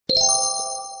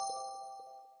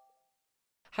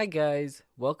Hi guys,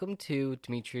 welcome to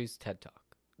Dimitri's TED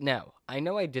Talk. Now, I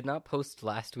know I did not post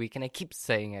last week and I keep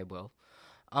saying I will.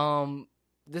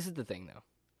 This is the thing though.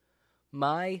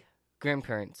 My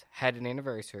grandparents had an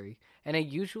anniversary and I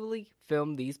usually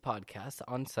film these podcasts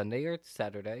on Sunday or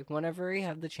Saturday whenever I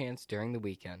have the chance during the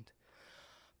weekend.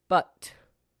 But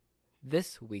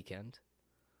this weekend,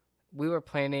 we were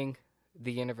planning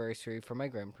the anniversary for my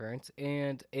grandparents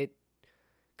and it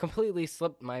completely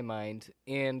slipped my mind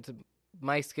and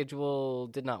my schedule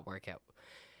did not work out.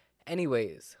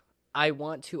 Anyways, I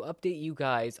want to update you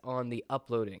guys on the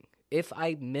uploading. If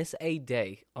I miss a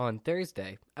day on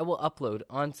Thursday, I will upload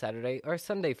on Saturday or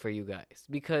Sunday for you guys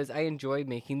because I enjoy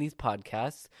making these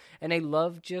podcasts and I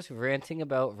love just ranting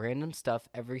about random stuff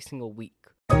every single week.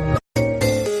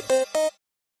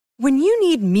 When you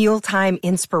need mealtime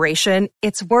inspiration,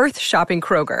 it's worth shopping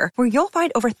Kroger, where you'll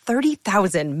find over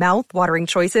 30,000 mouth-watering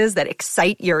choices that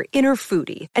excite your inner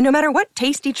foodie. And no matter what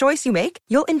tasty choice you make,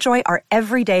 you'll enjoy our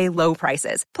everyday low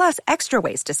prices, plus extra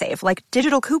ways to save, like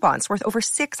digital coupons worth over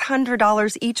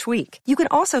 $600 each week. You can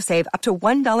also save up to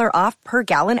 $1 off per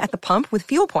gallon at the pump with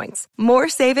fuel points. More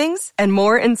savings and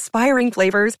more inspiring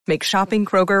flavors make shopping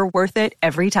Kroger worth it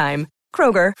every time.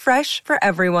 Kroger, fresh for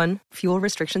everyone. Fuel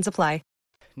restrictions apply.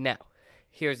 Now,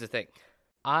 here's the thing.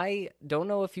 I don't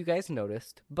know if you guys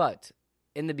noticed, but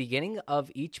in the beginning of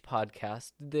each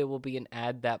podcast, there will be an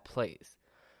ad that plays.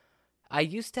 I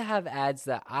used to have ads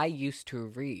that I used to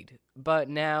read, but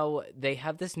now they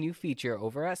have this new feature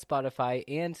over at Spotify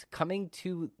and coming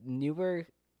to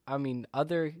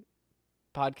other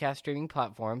podcast streaming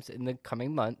platforms in the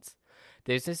coming months.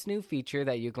 There's this new feature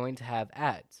that you're going to have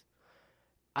ads.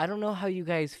 I don't know how you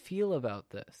guys feel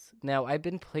about this. Now, I've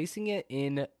been placing it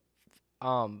in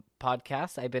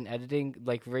podcasts. I've been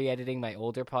re-editing my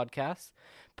older podcasts,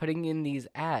 putting in these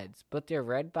ads, but they're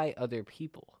read by other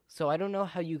people. So I don't know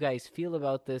how you guys feel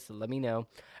about this. Let me know.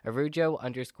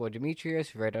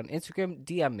 Arujo_Demetrius, right on Instagram.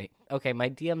 DM me. Okay, my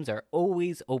DMs are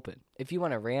always open. If you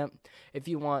want to rant, if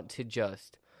you want to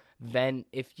just then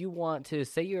if you want to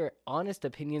say your honest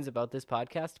opinions about this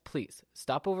podcast, please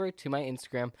stop over to my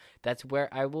Instagram. That's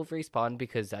where I will respond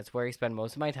because that's where I spend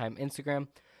most of my time. Instagram,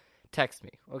 text me,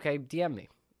 okay? DM me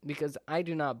because I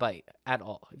do not bite at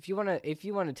all. If you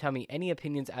want to tell me any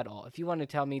opinions at all, if you want to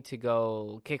tell me to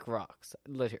go kick rocks,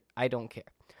 literally, I don't care.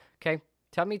 Okay?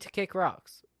 Tell me to kick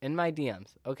rocks in my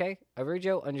DMs, okay?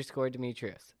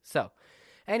 Arujo_Demetrius. So,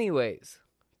 anyways,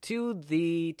 to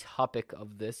the topic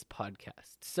of this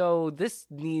podcast. So this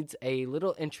needs a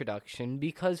little introduction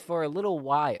because for a little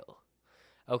while,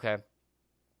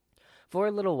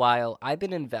 I've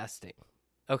been investing.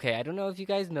 Okay, I don't know if you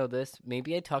guys know this.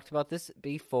 Maybe I talked about this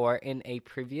before in a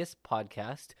previous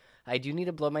podcast. I do need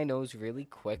to blow my nose really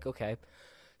quick, okay?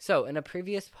 So in a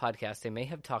previous podcast, I may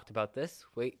have talked about this.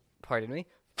 Wait, pardon me.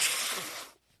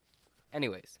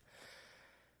 Anyways.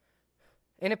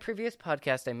 In a previous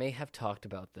podcast, I may have talked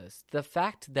about this. The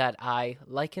fact that I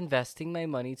like investing my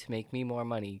money to make me more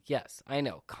money. Yes, I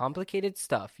know. Complicated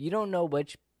stuff. You don't know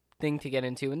which thing to get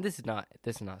into, and this is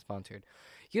not sponsored.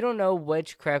 You don't know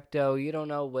which crypto, you don't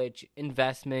know which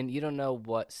investment, you don't know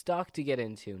what stock to get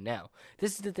into. Now,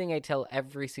 this is the thing I tell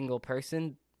every single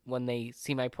person when they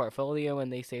see my portfolio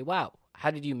and they say, wow, how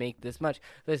did you make this much?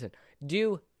 Listen,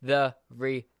 do the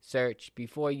research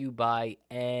before you buy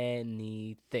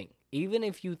anything. Even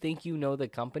if you think you know the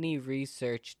company,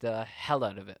 research the hell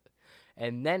out of it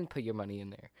and then put your money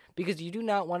in there. Because you do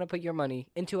not want to put your money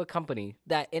into a company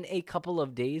that in a couple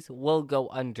of days will go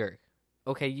under.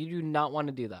 Okay, you do not want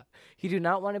to do that. You do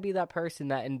not want to be that person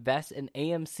that invests in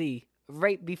AMC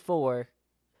right before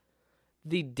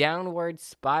the downward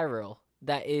spiral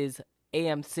that is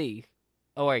AMC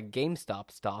or GameStop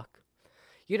stock.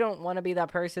 You don't want to be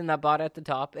that person that bought at the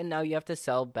top and now you have to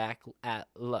sell back at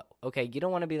low. Okay, you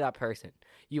don't want to be that person.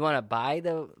 You want to buy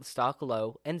the stock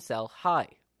low and sell high.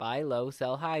 Buy low,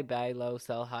 sell high, buy low,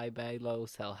 sell high, buy low,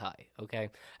 sell high. Okay,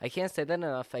 I can't say that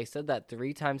enough. I said that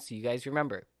 3 times so you guys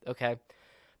remember. Okay,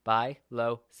 buy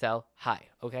low, sell high.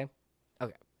 Okay,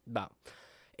 boom.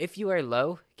 If you are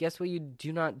low, guess what you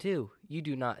do not do? You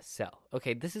do not sell.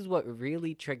 Okay, this is what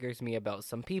really triggers me about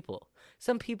some people.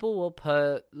 Some people will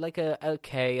put like a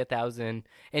K, 1,000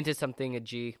 into something, a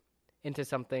G into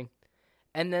something,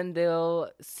 and then they'll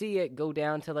see it go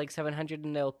down to like 700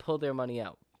 and they'll pull their money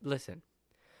out. Listen,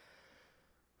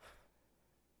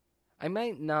 I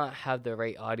might not have the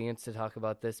right audience to talk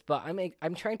about this, but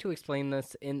I'm trying to explain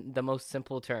this in the most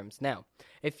simple terms. Now,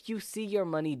 if you see your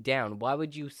money down, why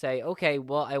would you say, okay,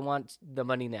 well, I want the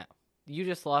money now? You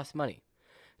just lost money.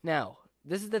 Now,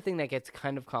 this is the thing that gets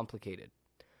kind of complicated.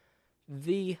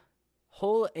 The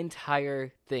whole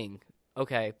entire thing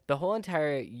Okay,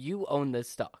 you own this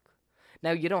stock.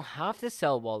 Now, you don't have to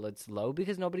sell while it's low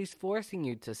because nobody's forcing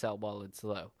you to sell while it's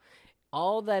low.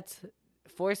 All that's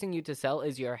forcing you to sell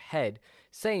is your head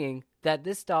saying that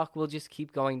this stock will just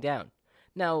keep going down.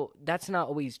 Now, that's not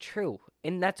always true,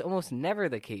 and that's almost never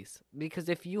the case because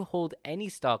if you hold any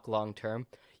stock long term,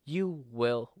 you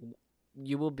will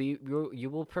you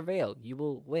will prevail. You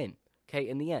will win, okay,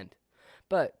 in the end.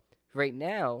 But right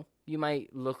now, you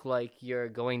might look like you're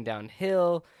going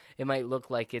downhill. It might look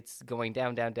like it's going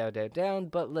down, down, down, down, down.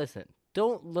 But listen,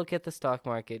 don't look at the stock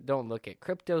market. Don't look at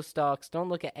crypto stocks. Don't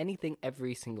look at anything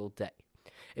every single day.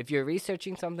 If you're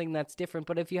researching something, that's different.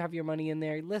 But if you have your money in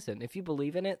there, listen, if you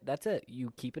believe in it, that's it.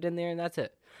 You keep it in there and that's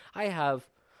it. I have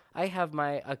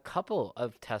a couple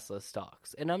of Tesla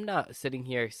stocks, and I'm not sitting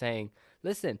here saying,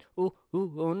 listen, oh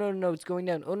no, no, it's going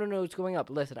down. Oh no, no, it's going up.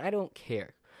 Listen, I don't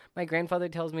care. My grandfather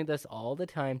tells me this all the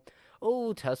time.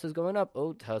 Oh, Tesla's going up.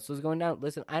 Oh, Tesla's going down.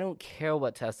 Listen, I don't care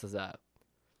what Tesla's at.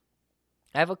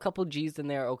 I have a couple G's in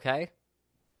there, okay?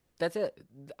 That's it.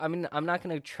 I mean, I'm not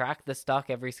going to track the stock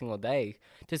every single day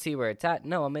to see where it's at.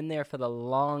 No, I'm in there for the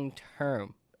long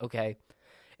term, okay?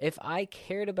 If I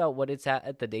cared about what it's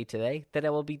at the day to day, then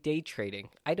I will be day trading.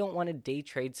 I don't want to day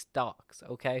trade stocks,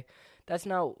 okay? That's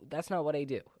not what I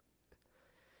do.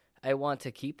 I want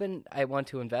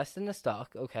to invest in a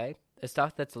stock, okay? A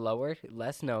stock that's lower,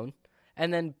 less known,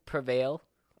 and then prevail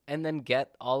and then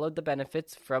get all of the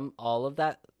benefits from all of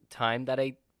that time that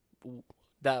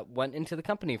went into the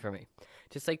company for me.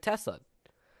 Just like Tesla.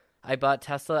 I bought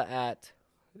Tesla at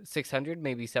 600,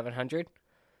 maybe 700,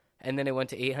 and then it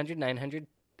went to 800, 900,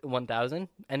 1000,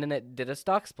 and then it did a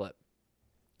stock split.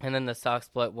 And then the stock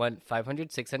split went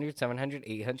 500, 600, 700,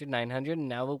 800, 900, and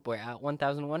now we're at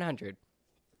 1100.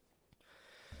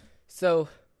 So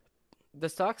the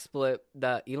stock split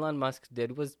that Elon Musk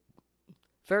did was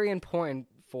very important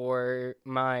for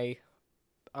my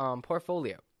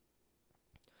portfolio.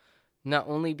 Not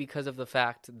only because of the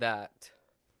fact that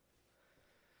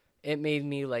it made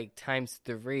me like times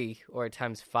 3 or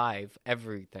times 5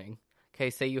 everything. Okay,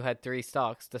 say you had 3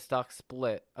 stocks, the stock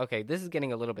split. Okay, this is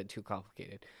getting a little bit too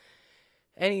complicated.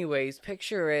 Anyways,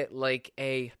 picture it like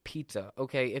a pizza.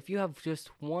 Okay, if you have just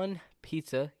one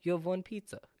pizza, you have one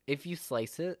pizza. If you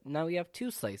slice it, now you have 2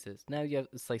 slices. Now you have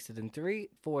slice it in 3,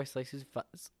 4 slices. 5.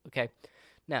 Okay,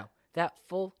 now that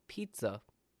full pizza,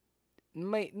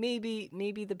 maybe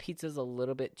the pizza's a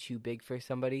little bit too big for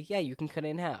somebody. Yeah, you can cut it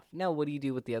in half. Now, what do you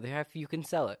do with the other half? You can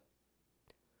sell it.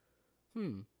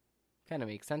 Kind of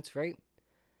makes sense, right?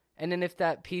 And then if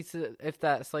that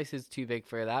slice is too big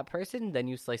for that person, then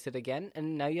you slice it again,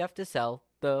 and now you have to sell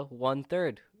the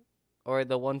 1/3 or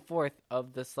the 1/4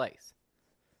 of the slice,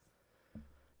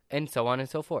 and so on and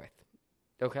so forth.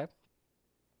 Okay.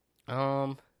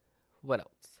 What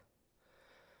else?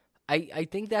 I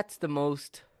think that's the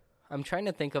most. I'm trying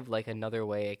to think of like another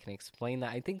way I can explain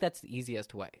that. I think that's the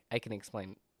easiest way I can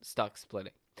explain stock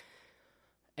splitting.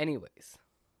 Anyways,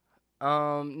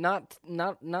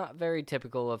 not very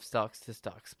typical of stocks to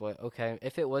stock split. Okay,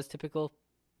 if it was typical,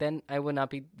 then I would not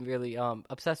be really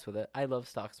obsessed with it. I love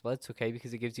stock splits, okay,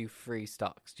 because it gives you free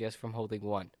stocks just from holding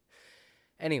one.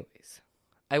 Anyways,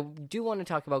 I do want to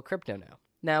talk about crypto now.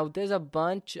 Now, there's a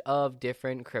bunch of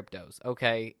different cryptos.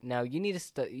 Okay, now you need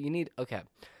to okay.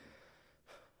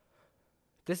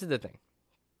 This is the thing.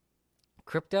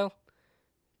 Crypto,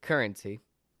 currency,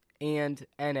 and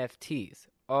NFTs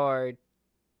are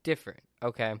different,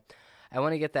 okay? I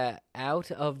want to get that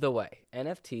out of the way.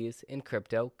 NFTs and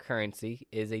cryptocurrency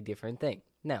is a different thing.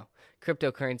 Now,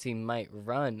 cryptocurrency might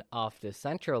run off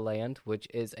Decentraland, which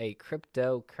is a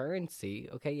cryptocurrency.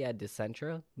 Okay, yeah,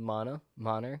 Decentra, Mono.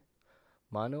 I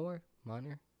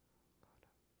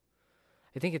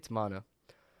think it's Mono.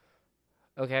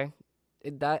 Okay,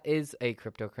 that is a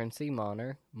cryptocurrency,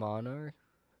 Mono.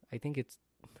 I think it's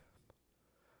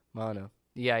Mono.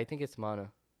 Yeah, I think it's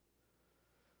Mono.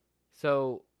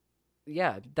 So,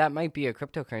 yeah, that might be a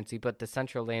cryptocurrency, but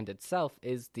Decentraland itself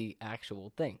is the actual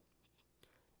thing.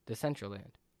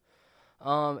 Decentraland.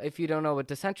 If you don't know what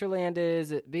Decentraland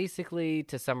is, basically,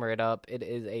 to sum it up, it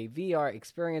is a VR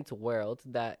experience world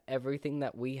that everything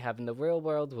that we have in the real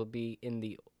world will be in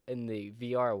the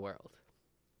VR world.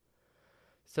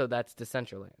 So that's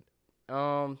Decentraland.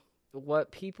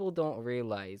 What people don't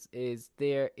realize is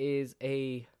there is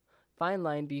a fine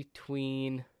line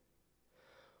between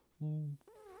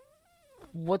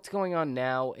what's going on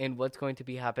now and what's going to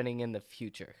be happening in the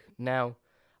future. Now,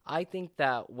 I think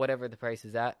that whatever the price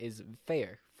is at is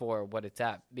fair for what it's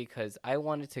at because I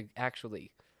wanted to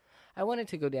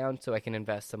go down so I can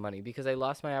invest some money because I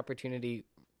lost my opportunity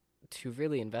to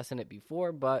really invest in it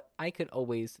before, but I could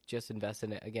always just invest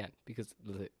in it again because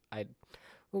I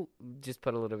will just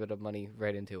put a little bit of money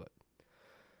right into it.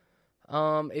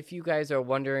 If you guys are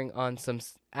wondering on some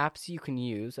apps you can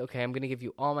use, okay, I'm going to give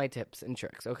you all my tips and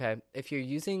tricks, okay? If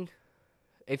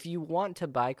you want to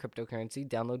buy cryptocurrency,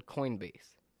 download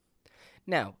Coinbase.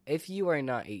 Now, if you are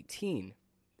not 18,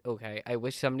 okay, I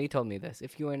wish somebody told me this.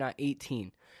 If you are not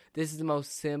 18, this is the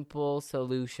most simple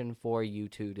solution for you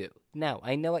to do. Now,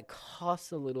 I know it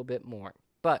costs a little bit more,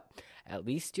 but at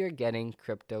least you're getting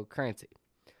cryptocurrency.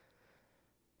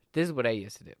 This is what I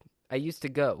used to do. I used to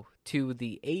go to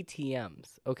the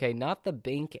ATMs, okay, not the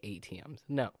bank ATMs,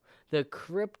 no, the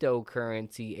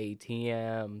cryptocurrency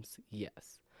ATMs,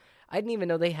 yes. I didn't even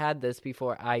know they had this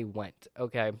before I went,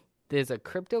 okay. There's a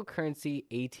cryptocurrency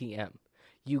ATM.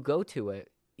 You go to it,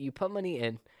 you put money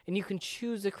in, and you can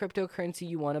choose the cryptocurrency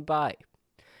you want to buy.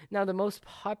 Now, the most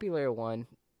popular one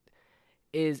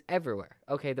is everywhere,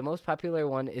 okay. The most popular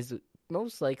one is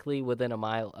most likely within a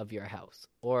mile of your house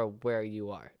or where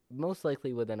you are. Most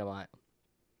likely within a mile.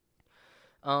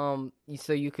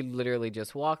 So you could literally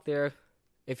just walk there.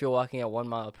 If you're walking at 1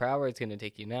 mile per hour, it's going to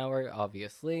take you an hour,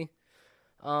 obviously.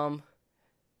 So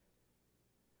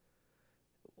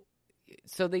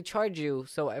they charge you.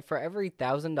 So for every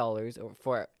 $1,000, or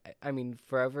for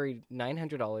every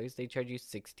 $900, they charge you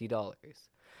 $60.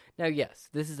 Now, yes,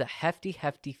 this is a hefty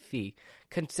fee,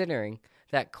 considering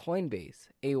that Coinbase,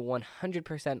 a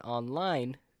 100%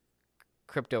 online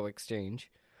crypto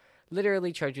exchange,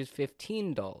 literally charges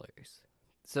 $15.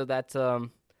 So that's a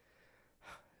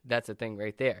thing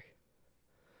right there.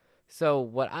 So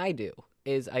what I do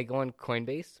is I go on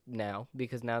Coinbase now,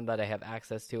 because now that I have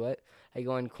access to it, I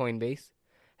go on Coinbase,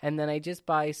 and then I just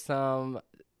buy some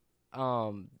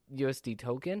USD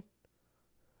token,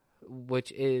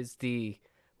 which is the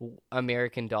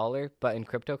American dollar, but in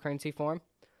cryptocurrency form.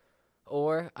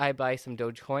 Or I buy some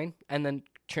Dogecoin and then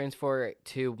transfer it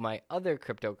to my other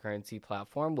cryptocurrency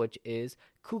platform, which is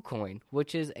KuCoin,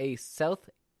 which is a South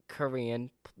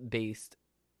Korean-based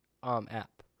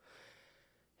app.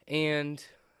 And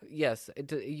yes,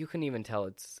 you can even tell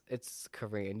it's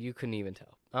Korean. You couldn't even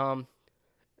tell.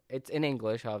 It's in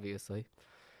English, obviously.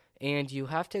 And you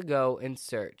have to go and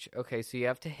search. Okay, so you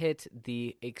have to hit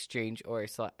the exchange or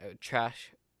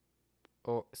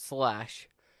slash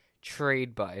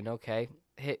trade button, okay?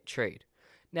 Hit trade.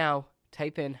 Now,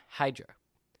 type in Hydra.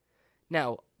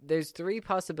 Now, there's 3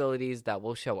 possibilities that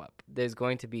will show up. There's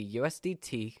going to be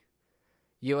USDT,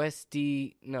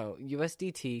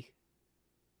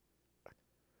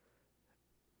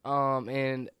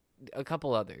 and a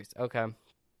couple others, okay?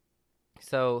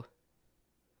 So,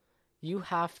 you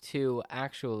have to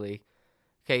actually,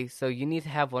 okay, so you need to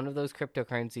have one of those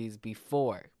cryptocurrencies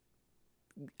before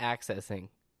accessing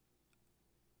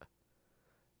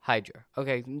Hydra.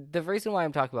 Okay, the reason why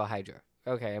I'm talking about Hydra,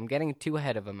 okay, I'm getting too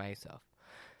ahead of myself.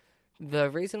 The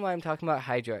reason why I'm talking about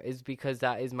Hydra is because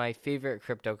that is my favorite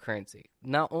cryptocurrency.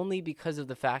 Not only because of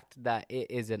the fact that it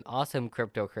is an awesome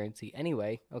cryptocurrency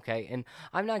anyway, okay, and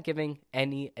I'm not giving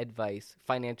any advice,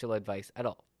 financial advice at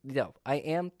all. No, I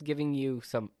am giving you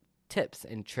some tips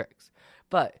and tricks.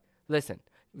 But listen,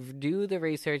 do the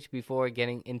research before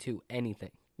getting into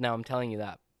anything. Now, I'm telling you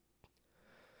that.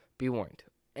 Be warned.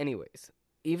 Anyways,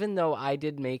 even though I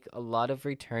did make a lot of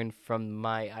return from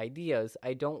my ideas,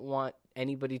 I don't want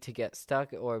anybody to get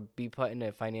stuck or be put in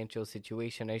a financial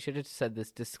situation. I should have said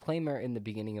this disclaimer in the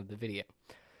beginning of the video.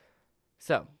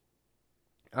 So,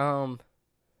 I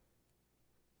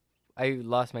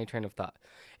lost my train of thought.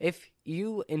 If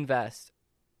you invest,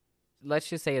 let's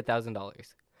just say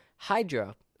 $1,000,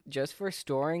 Hydra, just for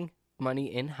storing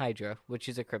money in Hydra, which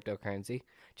is a cryptocurrency,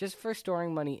 just for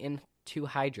storing money into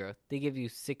Hydra, they give you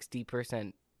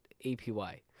 60%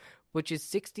 APY, which is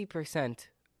 60%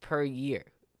 per year,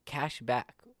 cash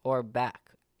back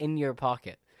in your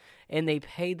pocket. And they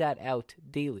pay that out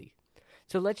daily.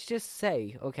 So let's just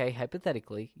say, okay,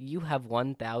 hypothetically, you have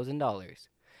 $1,000.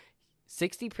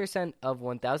 60% of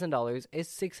 $1,000 is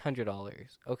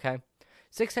 $600, okay?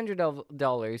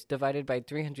 $600 divided by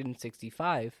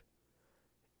 365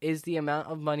 is the amount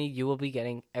of money you will be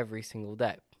getting every single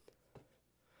day.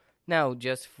 Now,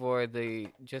 just for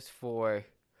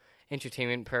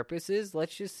entertainment purposes,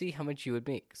 let's just see how much you would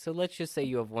make. So let's just say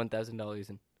you have $1,000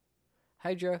 in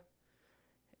Hydra,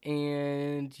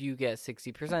 and you get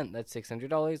 60%. That's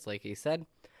 $600, like I said.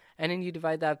 And then you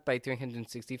divide that by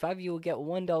 365, you will get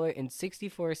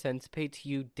 $1.64 paid to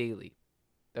you daily.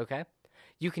 Okay?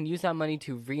 You can use that money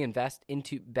to reinvest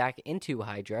back into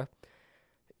Hydra.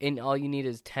 And all you need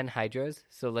is 10 Hydras.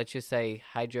 So let's just say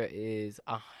Hydra is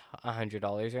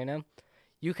 $100 right now.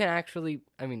 You can actually,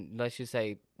 I mean, let's just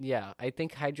say, yeah, I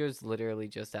think Hydra's literally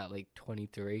just at like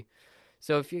 23.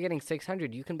 So if you're getting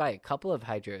 600, you can buy a couple of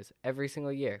Hydras every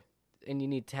single year, and you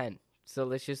need 10. So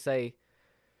let's just say,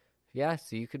 yeah,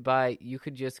 so you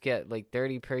could just get like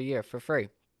 30 per year for free.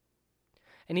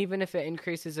 And even if it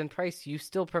increases in price, you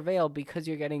still prevail because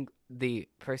you're getting the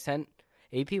percent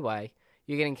APY,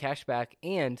 you're getting cash back,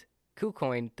 and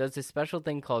KuCoin does this special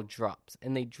thing called drops,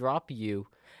 and they drop you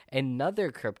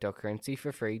another cryptocurrency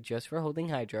for free just for holding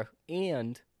Hydra,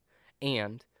 and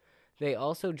they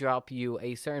also drop you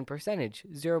a certain percentage,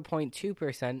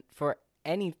 0.2% for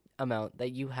any amount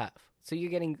that you have. So you're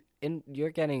getting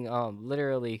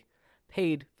literally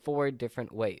paid 4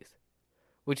 different ways,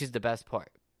 which is the best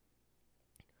part.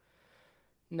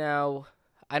 Now,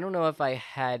 I don't know if I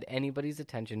had anybody's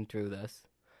attention through this,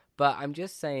 but I'm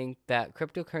just saying that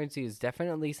cryptocurrency is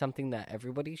definitely something that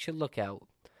everybody should look out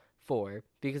for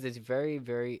because it's very,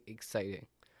 very exciting.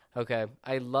 Okay,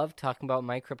 I love talking about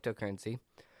my cryptocurrency,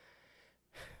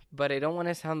 but I don't want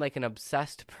to sound like an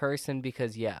obsessed person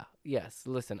because, yes,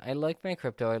 listen, I like my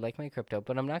crypto,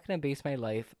 but I'm not going to base my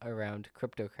life around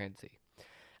cryptocurrency.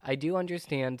 I do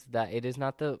understand that it's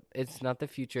not the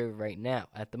future right now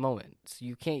at the moment. So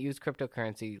you can't use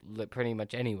cryptocurrency pretty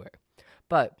much anywhere.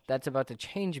 But that's about to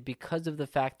change because of the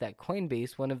fact that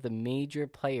Coinbase, one of the major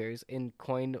players in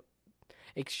coin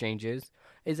exchanges,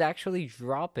 is actually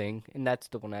dropping, and that's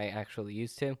the one I actually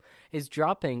used to, is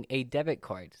dropping a debit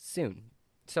card soon.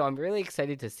 So I'm really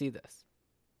excited to see this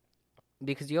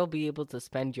because you'll be able to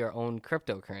spend your own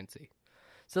cryptocurrency.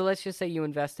 So let's just say you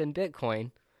invest in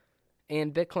Bitcoin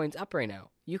and Bitcoin's up right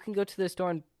now. You can go to the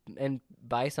store and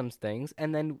buy some things,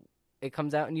 and then it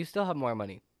comes out and you still have more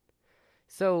money.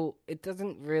 So it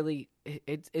doesn't really,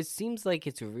 it seems like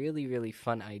it's a really, really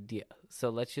fun idea. So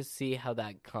let's just see how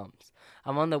that comes.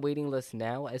 I'm on the waiting list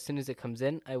now. As soon as it comes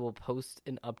in, I will post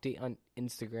an update on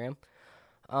Instagram.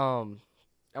 I'm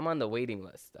on the waiting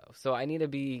list though. So I need to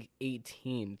be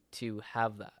 18 to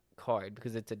have that card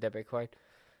because it's a debit card.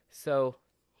 So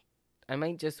I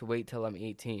might just wait till I'm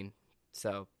 18.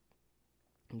 So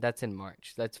that's in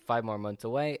March. That's 5 more months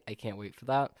away. I can't wait for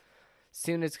that.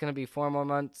 Soon it's going to be 4 more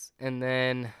months, and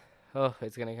then,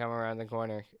 it's going to come around the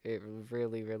corner. It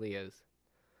really, really is.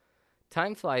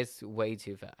 Time flies way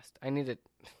too fast.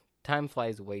 Time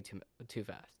flies way too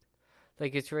fast.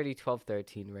 Like, it's already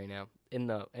 12:13 right now in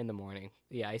the morning.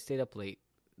 Yeah, I stayed up late.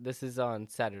 This is on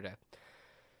Saturday.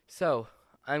 So,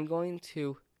 I'm going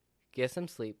to get some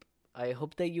sleep. I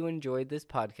hope that you enjoyed this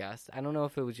podcast. I don't know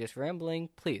if it was just rambling.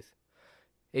 Please,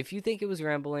 if you think it was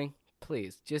rambling,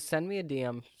 please just send me a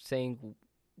DM saying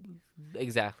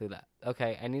exactly that.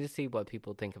 Okay, I need to see what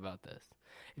people think about this.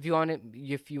 If you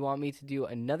want me to do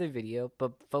another video,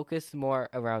 but focus more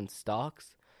around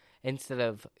stocks instead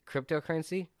of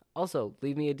cryptocurrency, also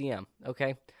leave me a DM.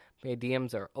 Okay, my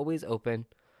DMs are always open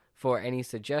for any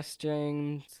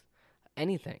suggestions,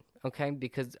 anything. Okay,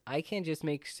 because I can't just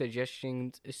make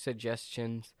suggestions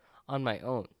on my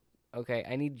own. Okay,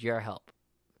 I need your help.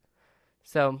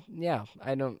 So yeah,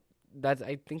 I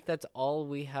think that's all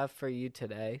we have for you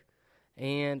today,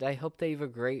 and I hope that you have a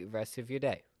great rest of your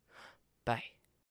day. Bye.